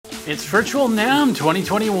It's Virtual NAMM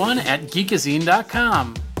 2021 at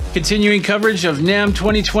geekazine.com. Continuing coverage of NAMM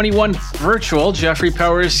 2021 Virtual, Jeffrey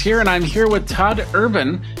Powers here, and I'm here with Todd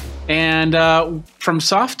Urban and from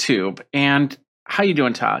Softube. And how you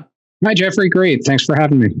doing, Todd? Hi, Jeffrey. Great. Thanks for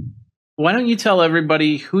having me. Why don't you tell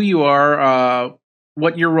everybody who you are,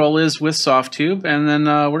 what your role is with Softube, and then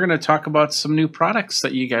we're going to talk about some new products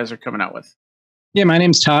that you guys are coming out with. Yeah, my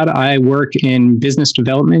name's Todd. I work in business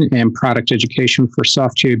development and product education for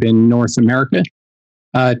Softube in North America.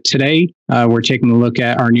 Today, we're taking a look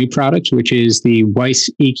at our new product, which is the Weiss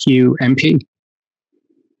EQ MP.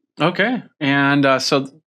 Okay, and so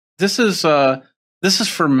this is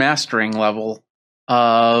for mastering level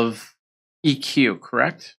of EQ,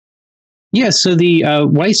 correct? Yeah, so the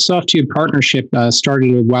Weiss Softube partnership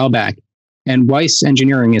started a while back. And Weiss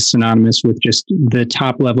engineering is synonymous with just the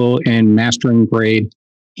top level and mastering grade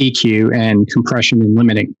EQ and compression and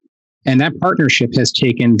limiting. And that partnership has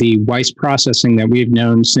taken the Weiss processing that we've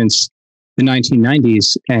known since the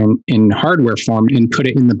 1990s and in hardware form and put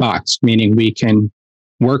it in the box, meaning we can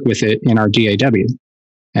work with it in our DAW.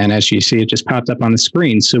 And as you see, it just popped up on the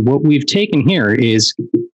screen. So what we've taken here is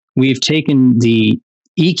we've taken the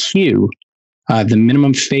EQ, the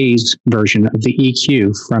minimum phase version of the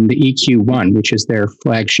EQ from the EQ1, which is their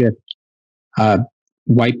flagship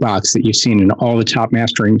white box that you've seen in all the top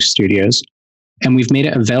mastering studios. And we've made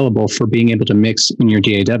it available for being able to mix in your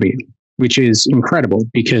DAW, which is incredible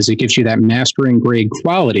because it gives you that mastering grade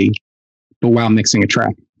quality, but while mixing a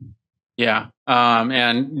track. Yeah.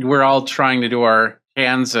 And we're all trying to do our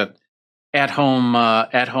hands at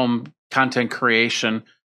home content creation,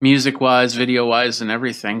 music wise, video wise, and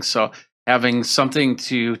everything. So having something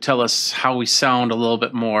to tell us how we sound a little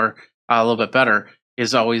bit more, a little bit better,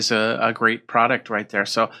 is always a great product right there.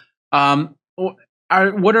 So,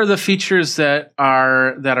 what are the features that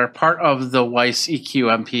are part of the Weiss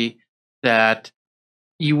EQ MP that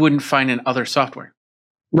you wouldn't find in other software?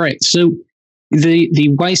 Right. So the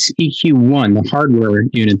Weiss EQ1, the hardware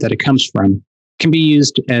unit that it comes from, can be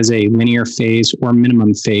used as a linear phase or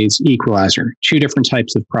minimum phase equalizer, two different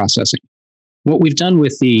types of processing. What we've done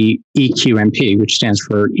with the EQ-MP, which stands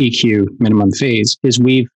for EQ minimum phase, is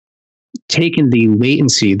we've taken the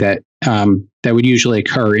latency that would usually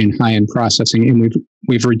occur in high-end processing, and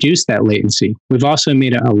we've reduced that latency. We've also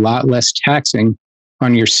made it a lot less taxing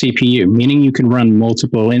on your CPU, meaning you can run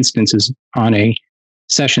multiple instances on a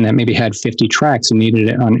session that maybe had 50 tracks and needed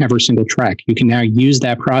it on every single track. You can now use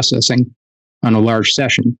that processing on a large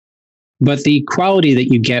session. But the quality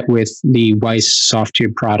that you get with the Weiss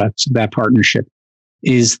Softube products, that partnership,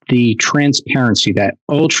 is the transparency, that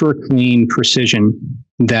ultra clean precision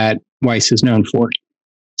that Weiss is known for.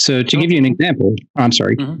 So to give you an example, I'm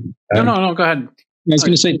sorry. Mm-hmm. No, go ahead. I was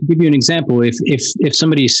going to say, to give you an example, if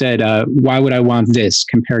somebody said, why would I want this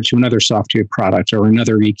compared to another Softube product or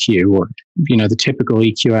another EQ or, the typical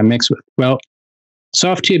EQ I mix with? Well,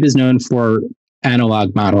 Softube is known for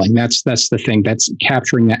analog modeling. That's the thing. That's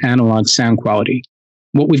capturing the analog sound quality.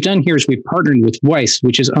 What we've done here is we've partnered with Weiss,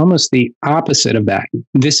 which is almost the opposite of that.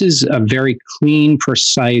 This is a very clean,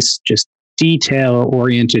 precise, just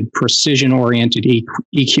detail-oriented, precision-oriented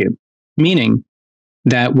EQ, meaning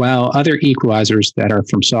that while other equalizers that are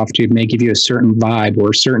from Softube may give you a certain vibe or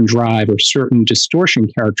a certain drive or certain distortion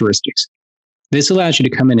characteristics, this allows you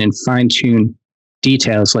to come in and fine-tune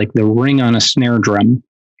details like the ring on a snare drum,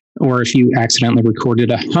 or if you accidentally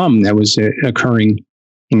recorded a hum that was occurring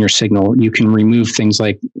in your signal, you can remove things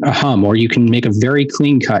like a hum, or you can make a very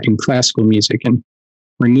clean cut in classical music and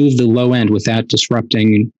remove the low end without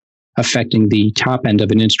disrupting and affecting the top end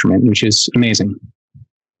of an instrument, which is amazing.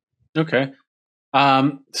 Okay.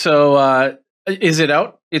 So is it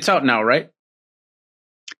out? It's out now, right?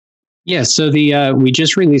 Yeah. So we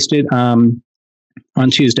just released it on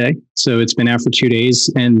Tuesday. So it's been out for 2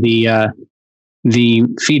 days, and the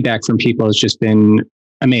feedback from people has just been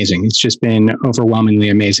amazing. It's just been overwhelmingly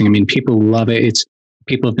amazing. I mean, people love it.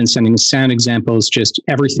 People have been sending sound examples, just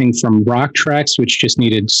everything from rock tracks, which just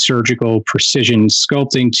needed surgical precision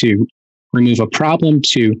sculpting to remove a problem,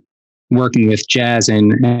 to working with jazz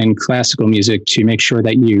and classical music to make sure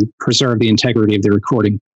that you preserve the integrity of the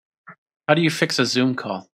recording. How do you fix a Zoom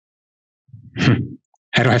call?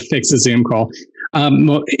 How do I fix a Zoom call?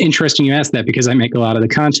 Well, interesting you asked that because I make a lot of the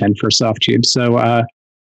content for Softube. So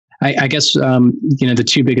I guess, the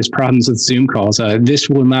two biggest problems with Zoom calls, this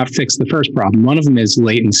will not fix the first problem. One of them is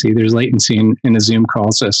latency. There's latency in a Zoom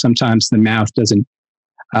call. So sometimes the mouth doesn't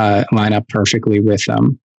line up perfectly with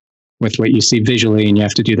what you see visually, and you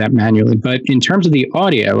have to do that manually. But in terms of the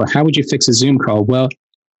audio, how would you fix a Zoom call? Well,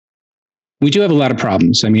 we do have a lot of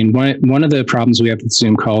problems. I mean, one of the problems we have with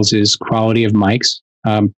Zoom calls is quality of mics.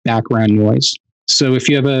 background noise. So if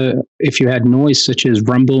you had noise such as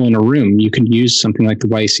rumble in a room, you can use something like the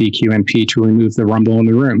Weiss EQ-MP to remove the rumble in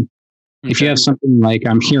the room. Okay. If you have something like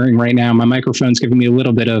I'm hearing right now, my microphone's giving me a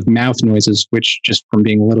little bit of mouth noises, which just from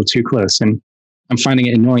being a little too close, and I'm finding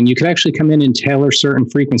it annoying. You could actually come in and tailor certain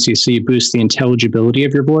frequencies so you boost the intelligibility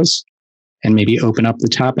of your voice and maybe open up the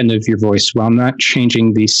top end of your voice while not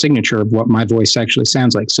changing the signature of what my voice actually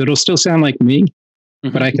sounds like. So it'll still sound like me,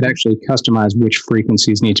 but I could actually customize which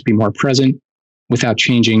frequencies need to be more present without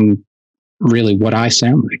changing really what I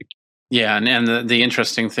sound like. Yeah, and the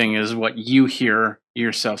interesting thing is what you hear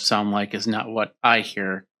yourself sound like is not what I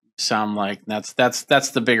hear sound like. That's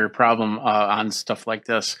the bigger problem on stuff like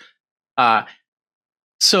this.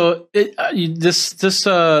 So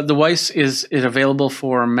the Weiss, is it available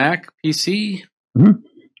for Mac, PC? Mm-hmm.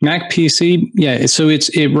 Mac, PC, yeah. So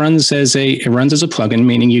it runs as a plugin,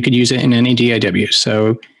 meaning you could use it in any DAW.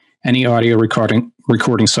 So any audio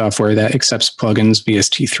recording software that accepts plugins,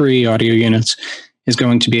 VST3, audio units, is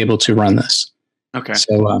going to be able to run this. Okay.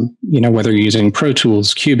 So whether you're using Pro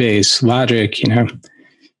Tools, Cubase, Logic,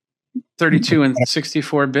 32 and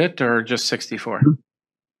 64-bit or just 64? Mm-hmm.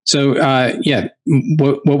 So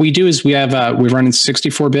what we do is we run in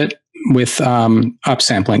 64-bit with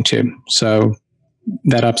upsampling too. So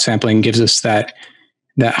that upsampling gives us that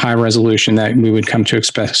high resolution that we would come to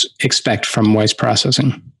expect from Weiss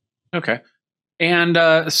processing. Okay.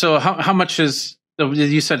 And so how much is,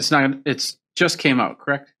 you said it's just came out,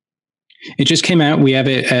 correct? It just came out. We have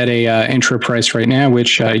it at a intro price right now,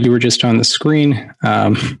 which you were just on the screen.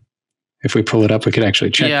 If we pull it up, we could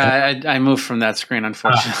actually check. Yeah, I moved from that screen,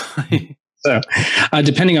 unfortunately. So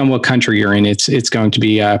depending on what country you're in, it's going to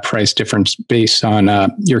be a price difference based on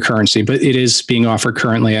your currency, but it is being offered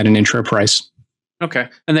currently at an intro price. Okay.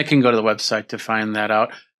 And they can go to the website to find that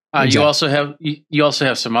out. Exactly. You also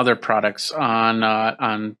have some other products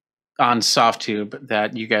on Softube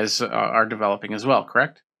that you guys are developing as well,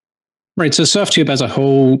 correct? Right. So Softube has a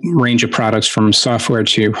whole range of products from software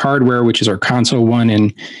to hardware, which is our Console One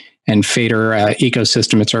and Fader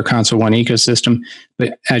ecosystem. It's our Console One ecosystem.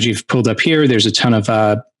 But as you've pulled up here, there's a ton of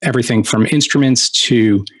everything from instruments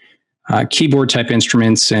to keyboard type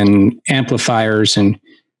instruments and amplifiers and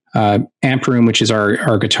Amp Room, which is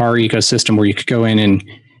our guitar ecosystem, where you could go in and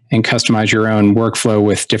customize your own workflow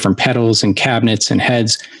with different pedals and cabinets and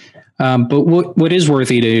heads. But what is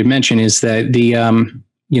worthy to mention is that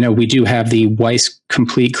we do have the Weiss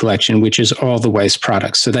Complete Collection, which is all the Weiss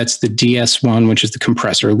products. So that's the DS1, which is the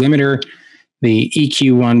compressor limiter, the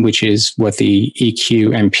EQ1, which is what the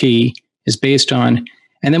EQ-MP is based on.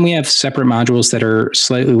 And then we have separate modules that are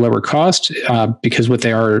slightly lower cost because what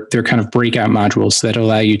they are, they're kind of breakout modules that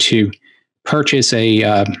allow you to purchase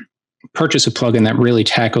a plugin that really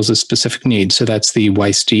tackles a specific need. So that's the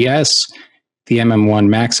Weiss DS, the MM1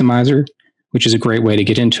 Maximizer, which is a great way to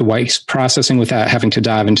get into Weiss processing without having to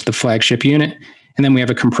dive into the flagship unit. And then we have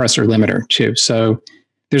a compressor limiter too. So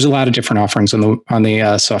there's a lot of different offerings on the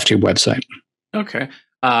Softube website. Okay.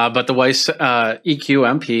 But the Weiss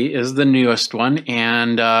EQ-MP is the newest one,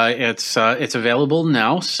 and it's available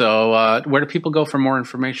now. So where do people go for more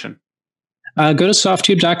information? Go to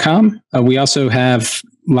softube.com. We also have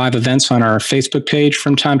live events on our Facebook page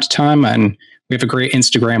from time to time, and we have a great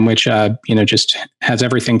Instagram, which just has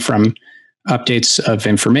everything from updates of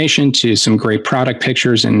information to some great product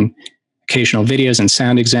pictures and occasional videos and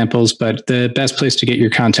sound examples. But the best place to get your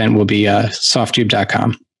content will be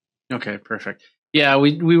softube.com. Okay, perfect. Yeah,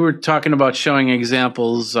 we were talking about showing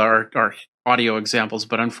examples, our audio examples,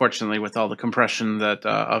 but unfortunately with all the compression that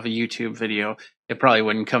of a YouTube video, it probably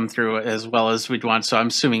wouldn't come through as well as we'd want. So I'm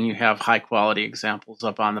assuming you have high quality examples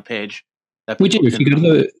up on the page. We do. If you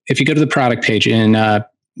go to the product page, and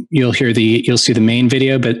you'll see the main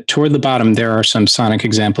video, but toward the bottom there are some sonic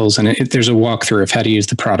examples, and there's a walkthrough of how to use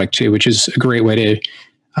the product too, which is a great way to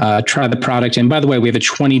try the product. And by the way, we have a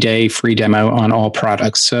 20-day free demo on all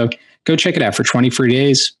products, so go check it out for 20 free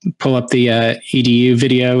days. Pull up the EDU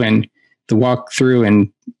video and the walkthrough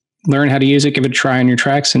and learn how to use it. Give it a try on your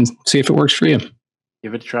tracks and see if it works for you.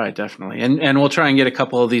 Give it a try, definitely. And we'll try and get a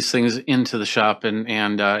couple of these things into the shop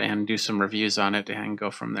and do some reviews on it and go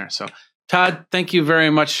from there. So Todd, thank you very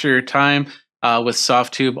much for your time with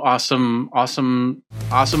Softube. Awesome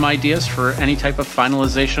ideas for any type of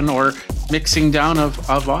finalization or mixing down of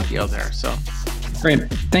audio there. So great.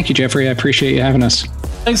 Thank you, Jeffrey. I appreciate you having us.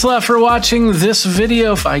 Thanks a lot for watching this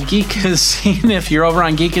video by Geekazine. If you're over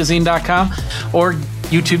on geekazine.com or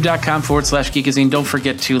youtube.com/Geekazine, don't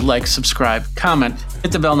forget to like, subscribe, comment,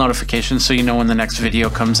 hit the bell notification so you know when the next video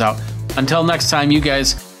comes out. Until next time, you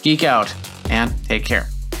guys geek out and take care.